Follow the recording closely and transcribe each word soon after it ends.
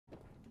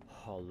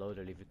Hallo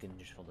daar lieve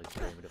kindertjes van de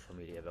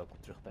Degamendefamilie en welkom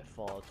terug bij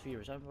Fallout 4.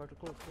 We zijn waar de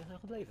klok zijn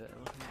gebleven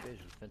en we gaan nu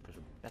deze vent voor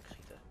zijn bek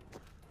schieten.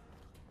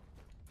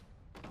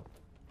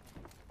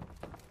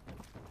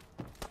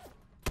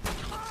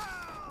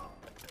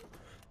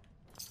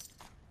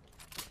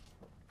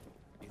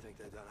 You think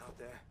they're done out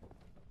there?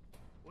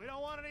 We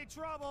don't want any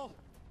trouble.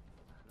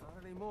 Not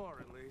anymore,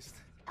 at least.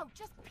 Oh,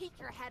 just peek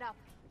your head up,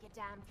 you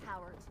damn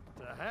coward.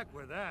 To heck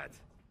with that.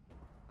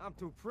 I'm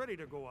too pretty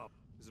to go up.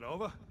 Is it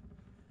over?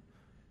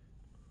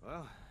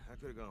 Well, that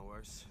could have gone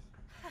worse.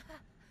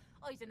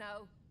 I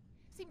dunno.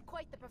 Seemed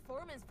quite the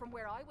performance from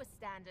where I was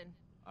standing.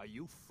 Are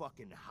you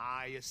fucking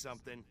high or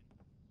something?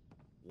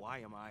 Why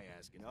am I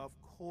asking? Of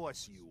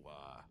course you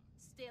are.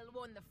 Still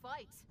won the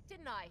fight,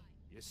 didn't I?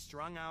 You're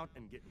strung out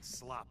and getting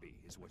sloppy,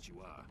 is what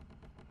you are.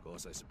 Of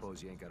course, I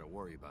suppose you ain't gotta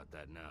worry about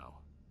that now.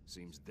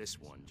 Seems this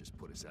one just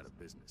put us out of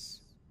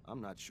business.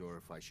 I'm not sure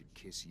if I should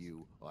kiss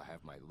you or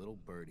have my little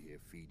bird here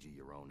feed you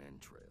your own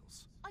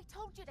entrails. I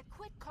told you to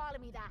quit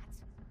calling me that.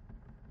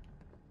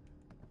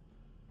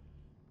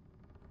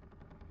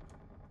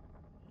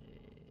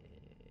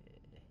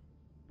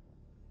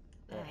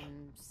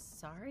 I'm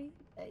sorry?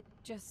 It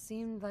just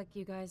seemed like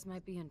you guys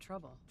might be in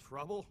trouble.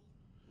 Trouble?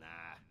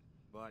 Nah.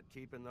 But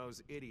keeping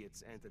those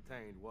idiots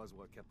entertained was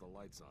what kept the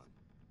lights on.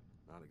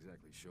 Not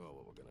exactly sure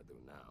what we're gonna do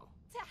now.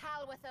 To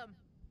hell with them.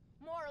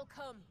 More'll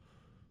come.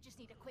 Just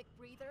need a quick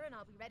breather and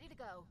I'll be ready to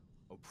go.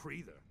 A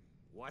breather?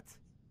 What?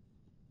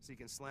 So you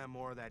can slam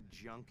more of that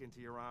junk into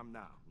your arm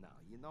now? Now,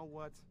 you know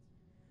what?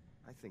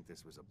 I think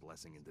this was a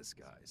blessing in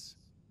disguise.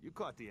 You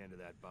caught the end of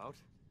that bout.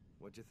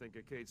 What'd you think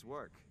of Kate's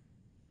work?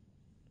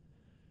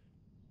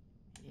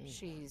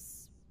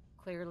 She's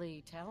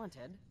clearly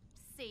talented.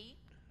 See?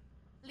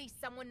 At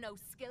least someone knows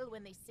skill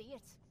when they see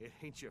it. It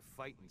ain't your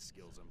fighting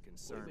skills I'm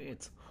concerned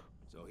with.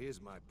 So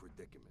here's my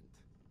predicament.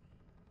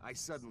 I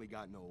suddenly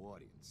got no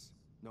audience.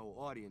 No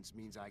audience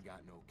means I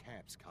got no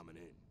caps coming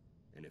in.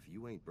 And if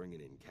you ain't bringing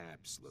in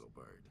caps, little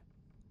bird,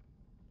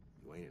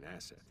 you ain't an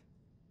asset.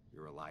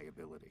 You're a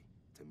liability.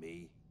 To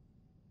me,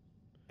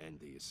 and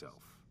to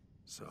yourself.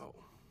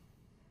 So,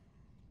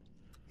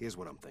 here's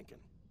what I'm thinking.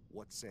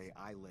 What say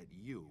I let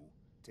you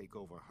take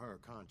over her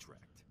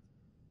contract?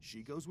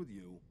 She goes with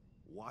you,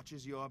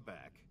 watches your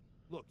back.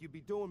 Look, you'd be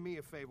doing me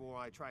a favor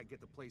while I try to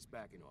get the place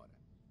back in order.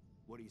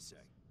 What do you say?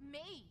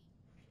 Me?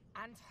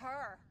 And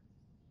her?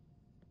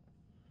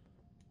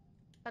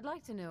 I'd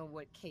like to know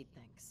what Kate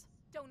thinks.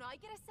 Don't I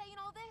get a say in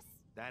all this?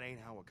 That ain't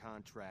how a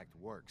contract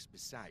works.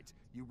 Besides,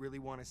 you really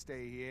want to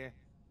stay here?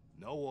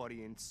 No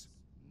audience,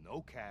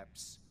 no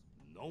caps,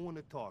 no one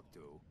to talk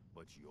to,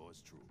 but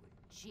yours truly.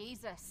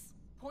 Jesus.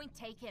 Point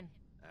taken.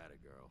 Atta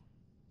girl.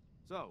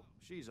 So,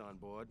 she's on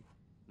board.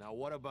 Now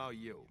what about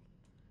you?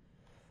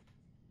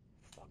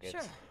 Fuck it.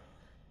 Sure.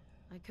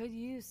 I could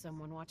use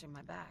someone watching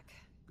my back.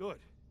 Good.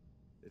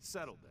 It's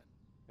settled then.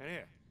 And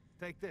here,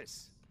 take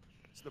this.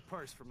 It's the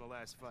purse from the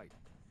last fight.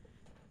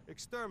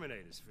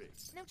 Exterminator's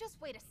fee. Now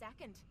just wait a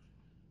second.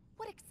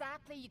 What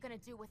exactly are you gonna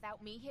do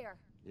without me here?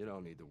 You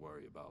don't need to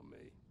worry about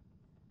me.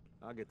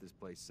 I'll get this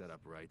place set up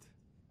right.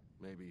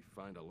 Maybe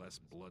find a less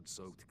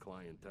blood-soaked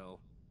clientele.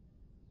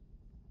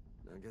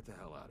 Now get the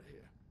hell out of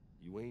here.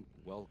 You ain't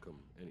welcome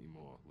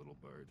anymore, little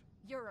bird.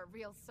 You're a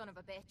real son of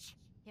a bitch.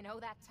 You know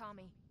that,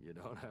 Tommy? You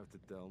don't have to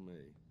tell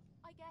me.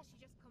 I guess you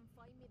just come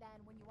find me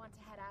then when you want to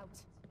head out.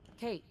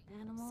 Kate.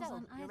 Animals So,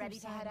 on you either ready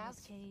to side head of out?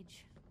 this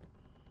cage.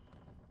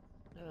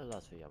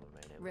 Laten we jammer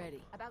meenemen.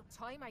 Ready. About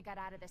time I got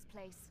out of this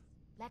place.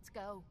 Let's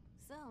go.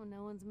 So,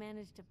 no one's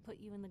managed to put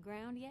you in the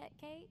ground yet,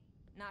 Kate?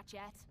 Not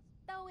yet.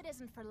 Though it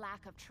isn't for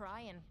lack of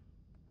trying.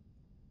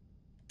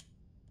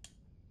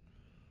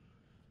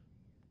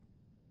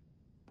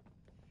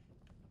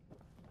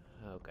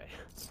 Oké.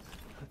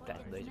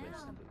 Kijk, deze nou?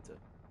 mensen moeten.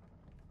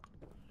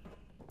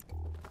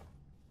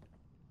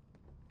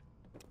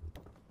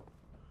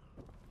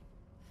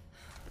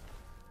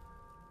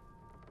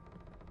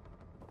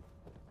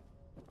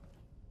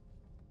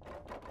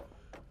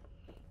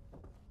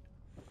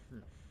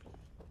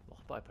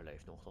 Wacht, Piper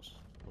leeft nog, dat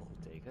is een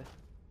goed teken.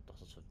 Ik dacht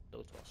dat ze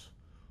dood was.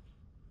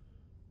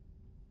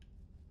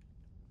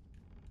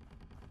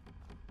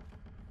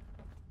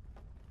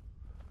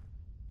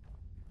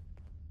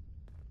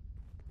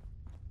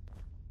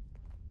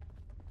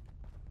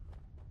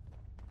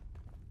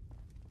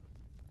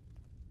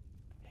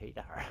 Hey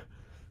daar.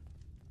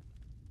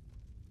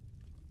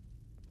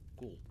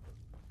 Cool.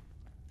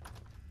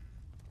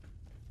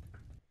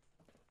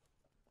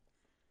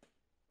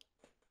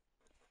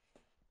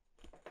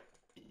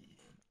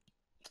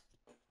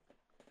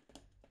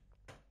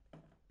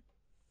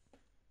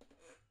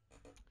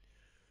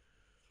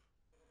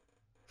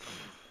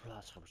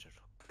 Laatst gaan we zo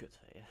kut,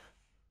 hè.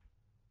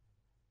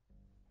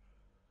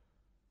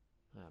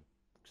 Ja,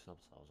 ik snap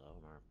het wel zo,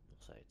 maar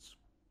nog steeds.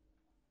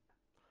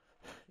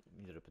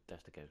 Iedere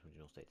testcase moet je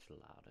nog steeds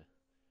laden.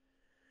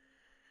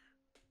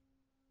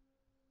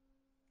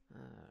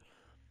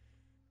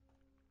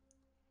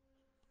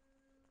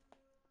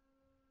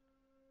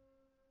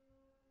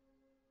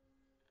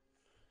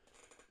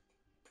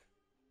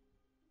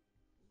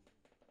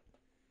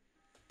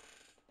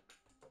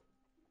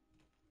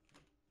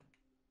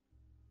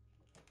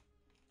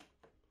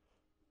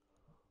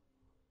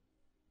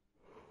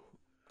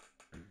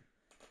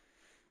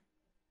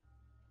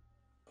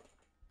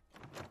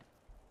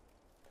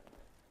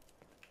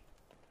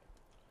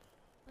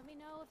 me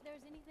know if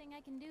there's anything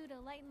I can do to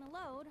lighten the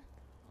load.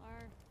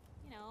 Or,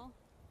 you know,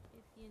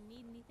 if you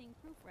need anything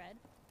proofread.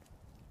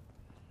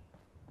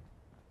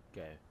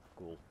 Okay,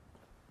 cool.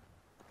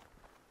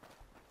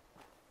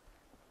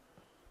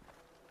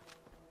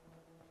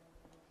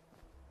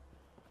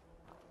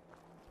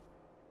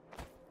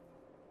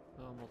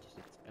 Wat is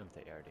dit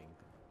MTR-ding?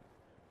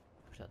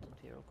 Hoe staat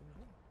MTR ook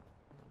alweer?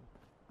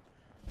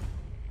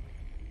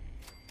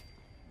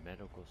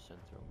 Medical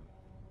Centrum.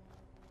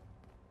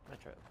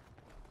 Metro.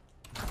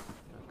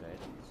 Oké,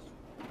 dat is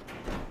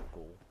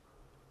cool.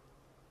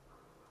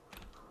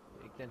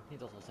 Ik denk niet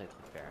dat het altijd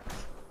goed werkt.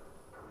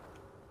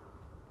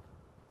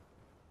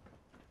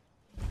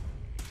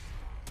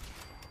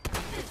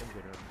 Ik ben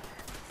binnen.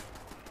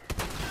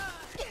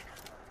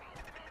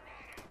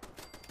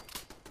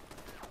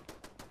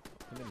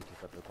 Ik weet niet of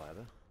dat ook wel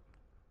hebben.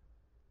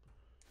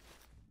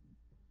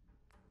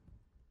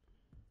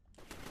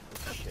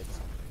 Oh shit. Ik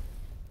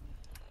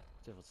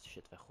moet even wat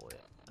shit weggooien.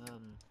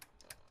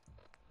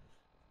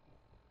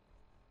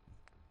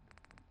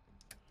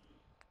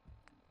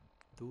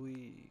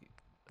 Doei.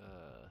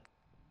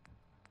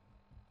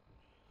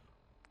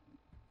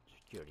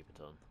 Security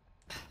button.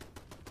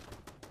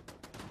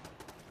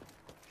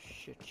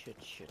 Shit,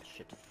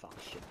 fuck,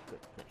 shit,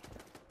 kut, nee.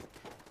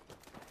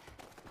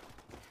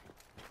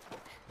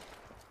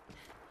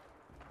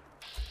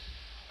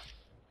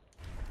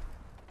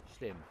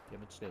 Slim, jij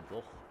bent slim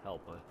toch?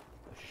 Help me,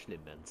 als je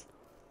slim bent.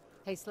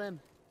 Hey,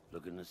 Slim.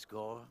 Looking to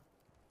score?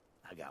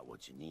 I got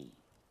what you need.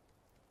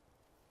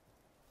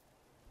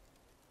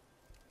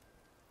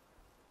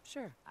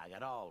 Sure. I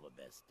got all the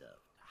best stuff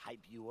to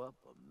hype you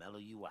up or mellow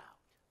you out.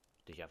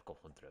 Dus jij verkoopt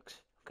gewoon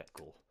drugs. Oké,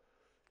 cool.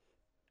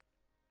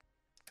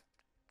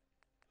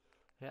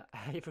 Ja,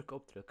 hij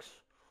verkoopt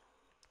drugs.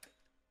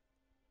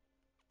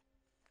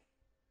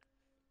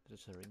 Dit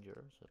is een ranger,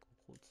 dat is ook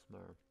goed,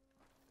 maar...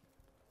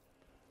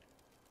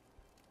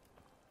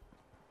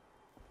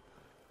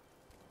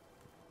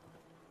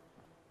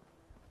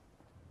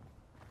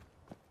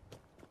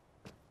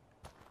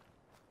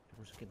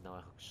 Hoe is een kind nou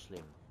eigenlijk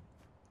slim?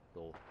 Ik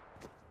bedoel...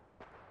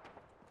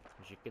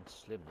 Als je kind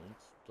slim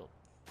noemt, dan...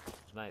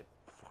 Volgens mij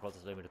vergroot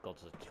het alleen maar de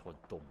kans dat het gewoon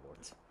dom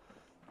wordt.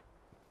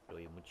 Ik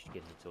bedoel, je moet je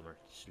kind niet zomaar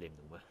slim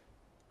noemen.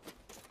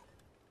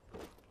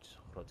 Het is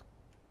een groot...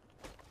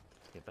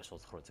 Je hebt best wel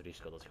het grote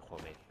risico dat je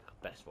gewoon mee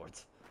gepest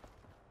wordt.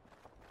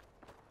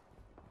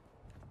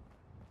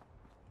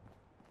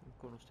 Ik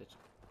kon nog steeds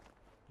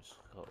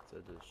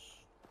schoten,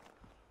 dus...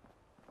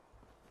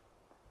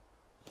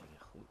 Dat is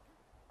niet goed.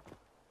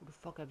 Hoe de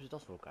fuck hebben ze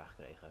dat voor elkaar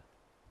gekregen?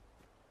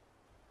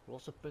 Hoe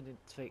was het punt in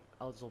twee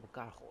auto's op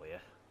elkaar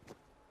gooien?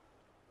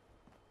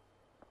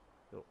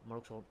 Yo, maar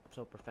ook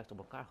zo perfect op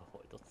elkaar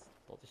gegooid. Dat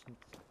is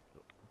niet...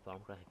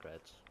 Waarom krijg je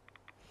credits?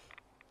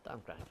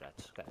 Daarom krijg je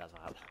credits. Kijk, laten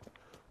we halen.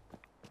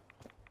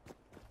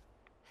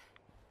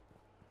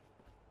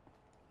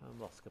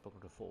 Wacht, ik heb ook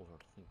nog de revolver.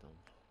 Dat vind ik dan.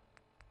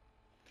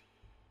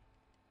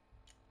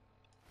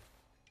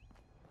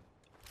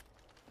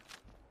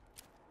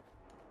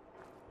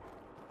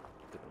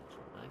 Die kunnen we nog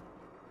zo bij.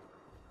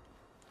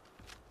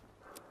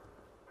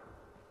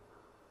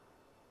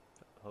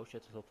 Oh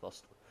shit, het loopt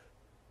vast.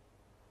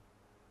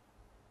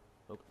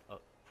 Ook, oh,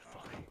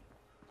 fuck.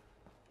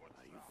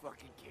 Are you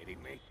fucking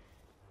kidding me?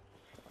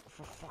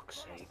 For fuck's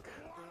sake.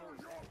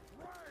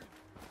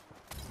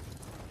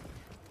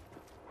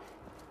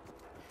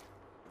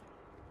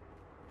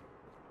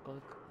 Kan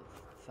ik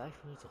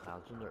 5 minuten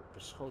gaan zonder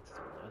beschoten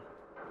te worden?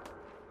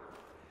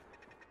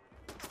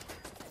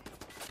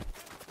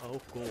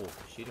 Oh cool,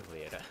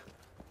 signaleren.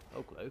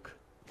 Ook leuk.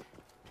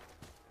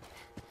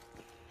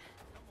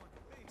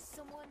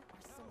 Someone or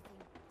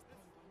something.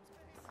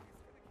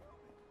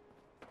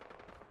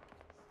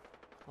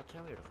 Wat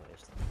zijn we hier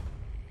geweest?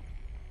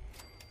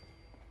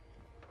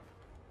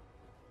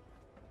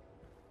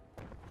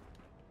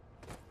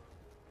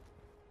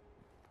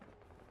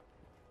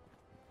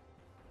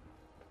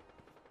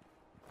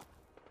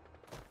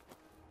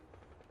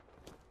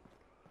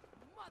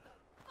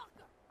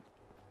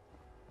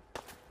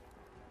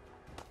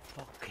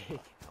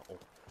 Fucking hell.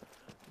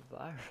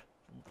 Waar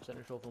zijn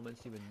er zoveel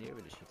mensen die me neer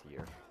willen schieten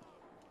hier?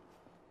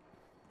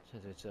 We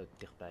zijn dus zo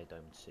dichtbij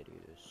Diamond City,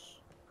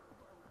 dus...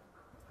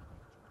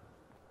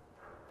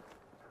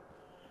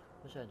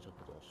 We zijn zo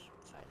goed als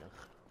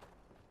veilig.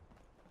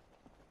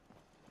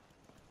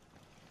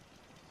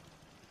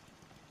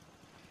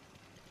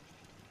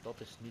 Dat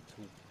is niet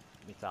hoe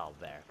metaal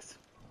werkt.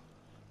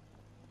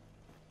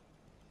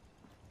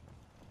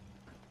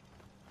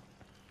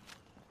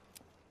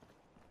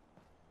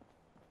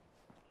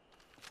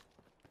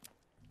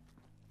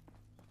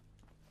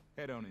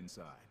 Head on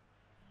inside.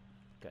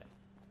 Oké.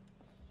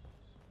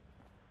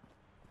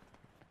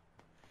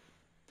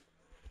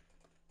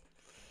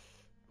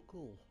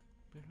 Cool.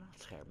 Meer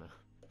laadschermen.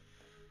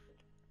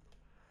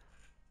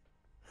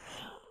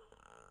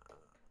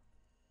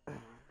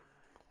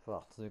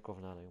 Wacht, nu ik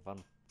over nadenken.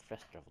 Waarom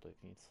fast travelde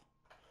ik niet?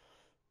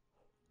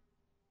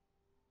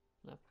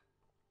 Nou,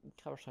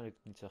 ik ga waarschijnlijk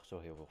niet echt zo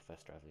heel veel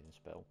fast travelen in het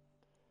spel.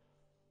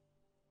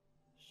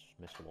 Dus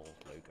meestal wel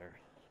wat leuker.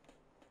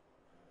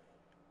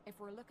 If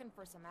we're looking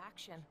for some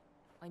action,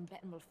 I'm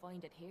betting we'll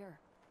find it here.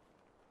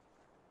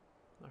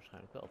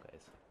 Waarschijnlijk wel, Kate.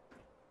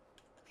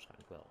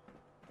 Waarschijnlijk wel.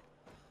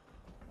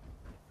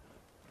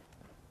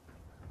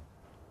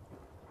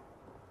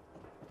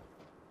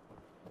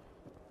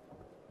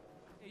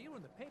 Hey, you were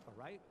in the paper,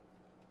 right?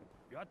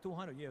 You're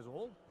 200 years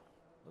old.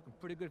 Looking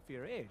pretty good for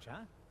your age,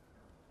 huh?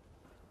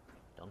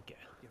 Dank je.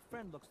 Your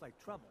friend looks like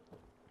trouble.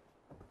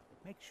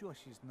 Make sure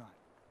she's not.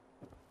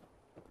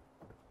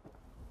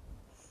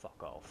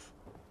 Fuck off.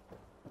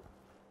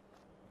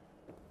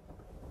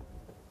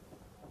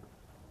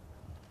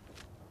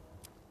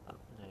 Ah,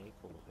 nee, ik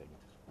wil nog weer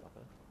niet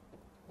pakken.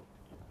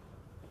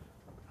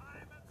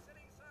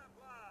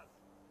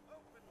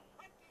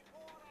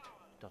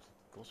 Ik dacht dat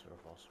het Gosser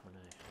was, maar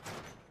nee.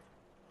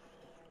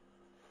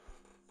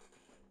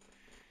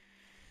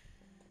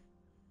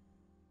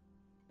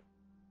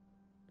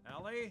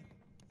 Ellie?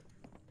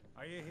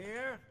 Are you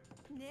here?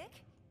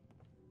 Nick?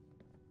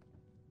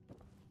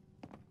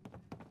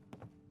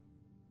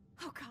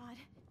 Oh God,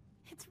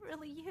 it's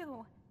really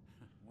you.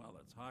 Well,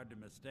 it's hard to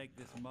mistake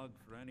this mug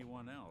for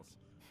anyone else.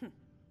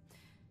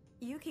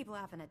 You keep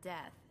laughing at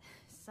death.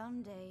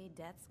 Someday,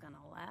 death's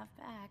gonna laugh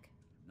back.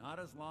 Not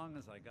as long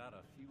as I got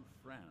a few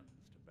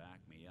friends to back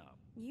me up.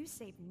 You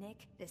saved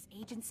Nick, this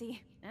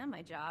agency, and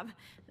my job.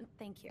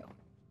 Thank you.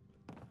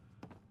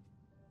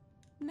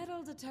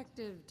 Metal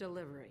detective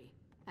delivery.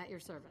 At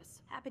your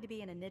service. Happy to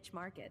be in a niche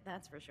market,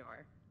 that's for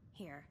sure.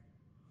 Here,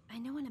 I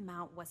know an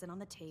amount wasn't on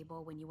the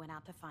table when you went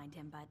out to find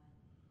him, but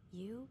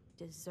you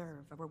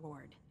deserve a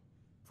reward.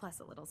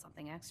 Plus a little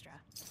something extra.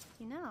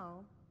 You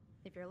know,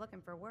 if you're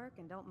looking for work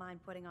and don't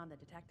mind putting on the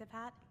detective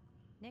hat,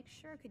 Nick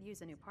sure could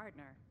use a new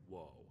partner.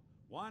 Whoa.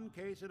 One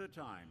case at a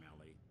time,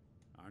 Ellie.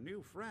 Our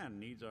new friend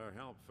needs our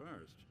help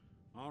first.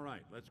 All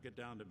right, let's get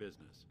down to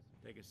business.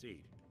 Take a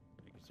seat.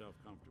 Make yourself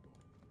comfortable.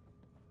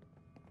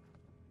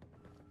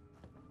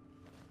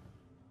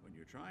 When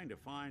you're trying to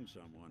find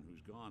someone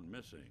who's gone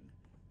missing,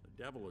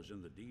 the devil is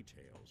in the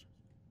details.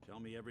 Tell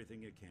me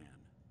everything you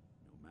can,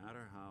 no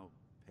matter how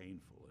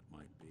painful it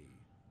might be.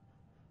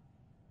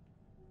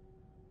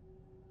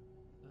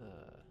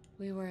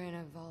 We were in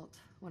a vault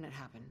when it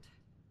happened.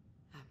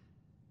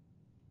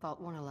 Vault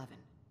 111.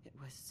 It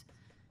was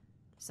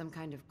some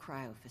kind of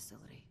cryo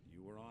facility.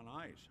 You were on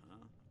ice,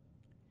 huh?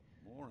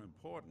 More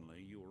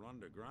importantly, you were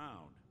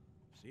underground,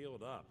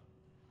 sealed up.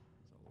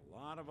 There's a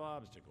lot of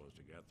obstacles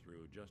to get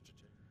through just to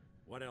take.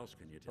 What else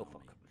can you tell me?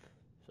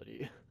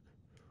 Sorry.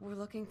 We're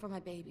looking for my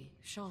baby,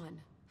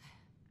 Sean.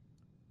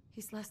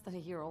 He's less than a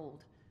year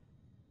old.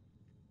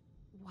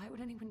 Why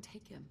would anyone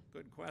take him?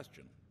 Good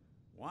question.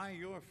 Why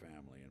your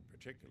family in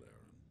particular?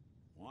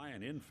 And why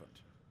an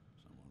infant?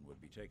 Someone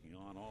would be taking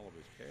on all of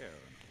his care,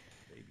 and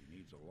the baby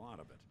needs a lot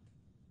of it.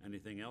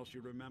 Anything else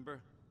you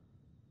remember?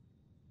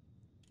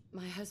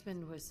 My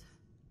husband was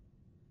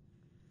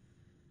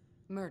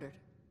murdered.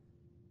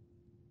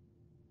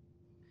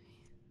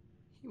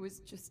 He was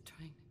just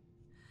trying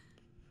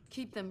to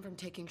keep them from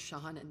taking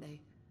Sean, and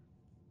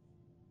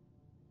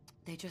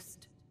they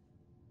just...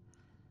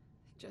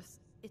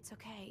 It's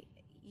okay.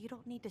 You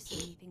don't need to say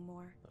anything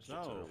more.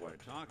 So, we're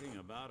talking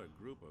about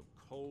a group of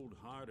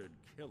cold-hearted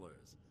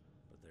killers,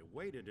 but they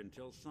waited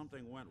until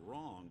something went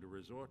wrong to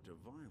resort to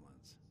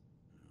violence.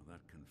 Now,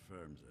 that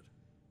confirms it.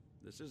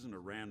 This isn't a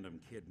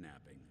random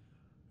kidnapping.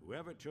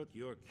 Whoever took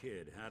your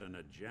kid had an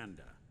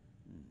agenda.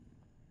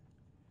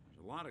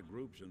 There's a lot of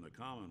groups in the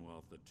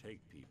Commonwealth that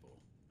take people.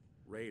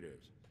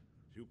 Raiders,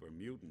 super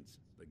mutants,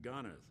 the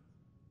Gunners,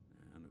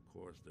 and of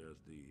course there's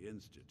the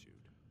Institute.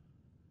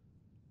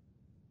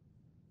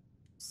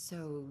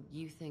 So,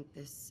 you think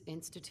this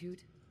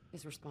institute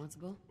is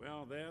responsible?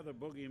 Well, they're the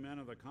boogeymen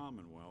of the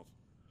Commonwealth.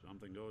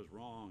 Something goes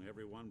wrong,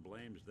 everyone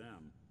blames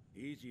them.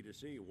 Easy to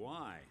see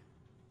why.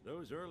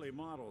 Those early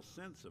model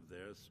synths of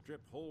theirs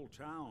strip whole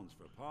towns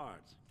for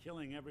parts,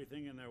 killing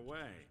everything in their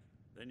way.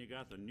 Then you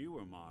got the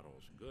newer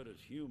models, good as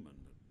human,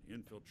 that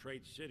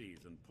infiltrate cities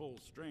and pull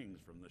strings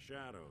from the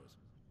shadows.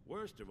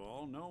 Worst of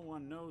all, no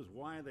one knows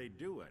why they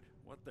do it,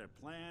 what their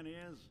plan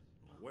is,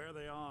 or where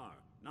they are.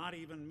 Not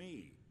even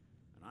me.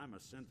 And I'm a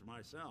synth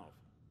myself.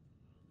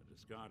 A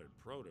discarded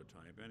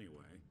prototype,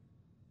 anyway.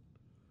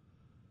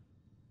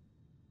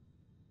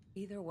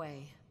 Either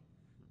way,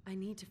 I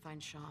need to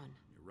find Sean.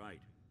 You're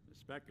right. The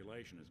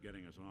speculation is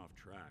getting us off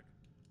track.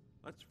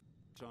 Let's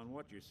focus on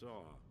what you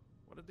saw.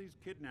 What did these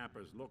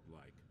kidnappers look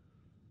like?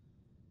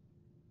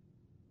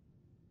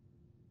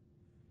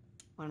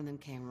 One of them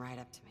came right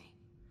up to me.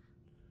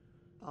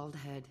 Bald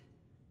head,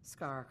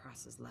 scar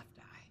across his left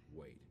eye.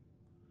 Wait.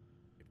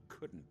 It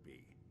couldn't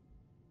be.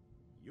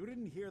 You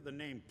didn't hear the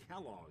name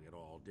Kellogg at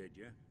all, did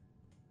you?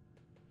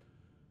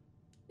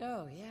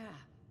 Oh, yeah.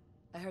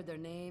 I heard their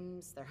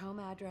names, their home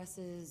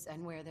addresses,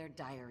 and where their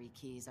diary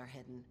keys are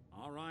hidden.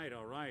 All right,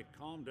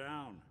 calm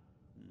down.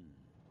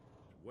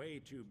 It's way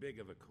too big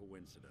of a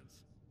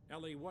coincidence.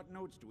 Ellie, what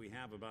notes do we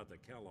have about the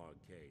Kellogg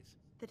case?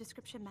 The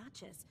description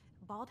matches.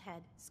 Bald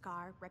head,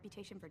 scar,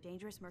 reputation for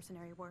dangerous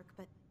mercenary work,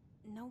 but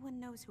no one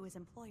knows who his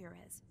employer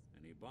is.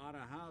 And he bought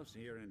a house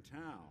here in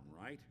town,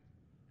 right?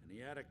 And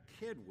he had a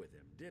kid with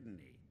him, didn't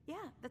he?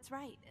 Yeah, that's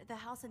right. The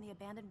house in the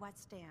abandoned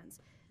West Stands.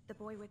 The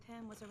boy with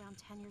him was around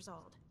 10 years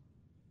old.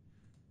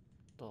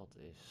 Dat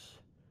is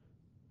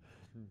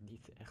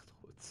niet echt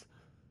goed.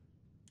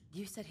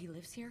 You said he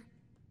lives here?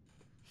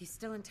 He's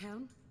still in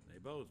town? They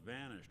both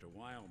vanished a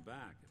while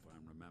back, if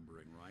I'm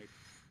remembering right.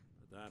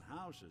 But that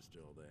house is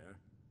still there.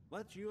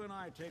 Let's you and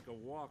I take a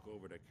walk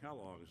over to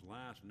Kellogg's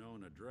last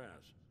known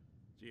address.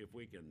 See if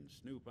we can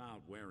snoop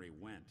out where he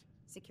went.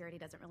 Security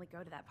doesn't really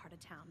go to that part of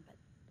town, but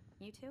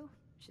you two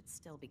should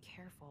still be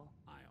careful.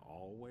 I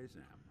always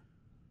am.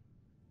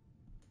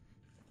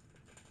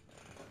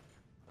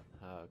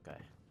 Oké.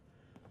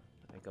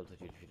 Ik hoop dat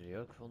jullie de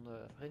video ook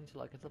vonden. Vergeet niet te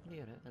liken en te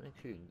abonneren. En ik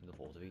zie jullie in de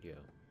volgende video.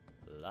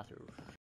 Later.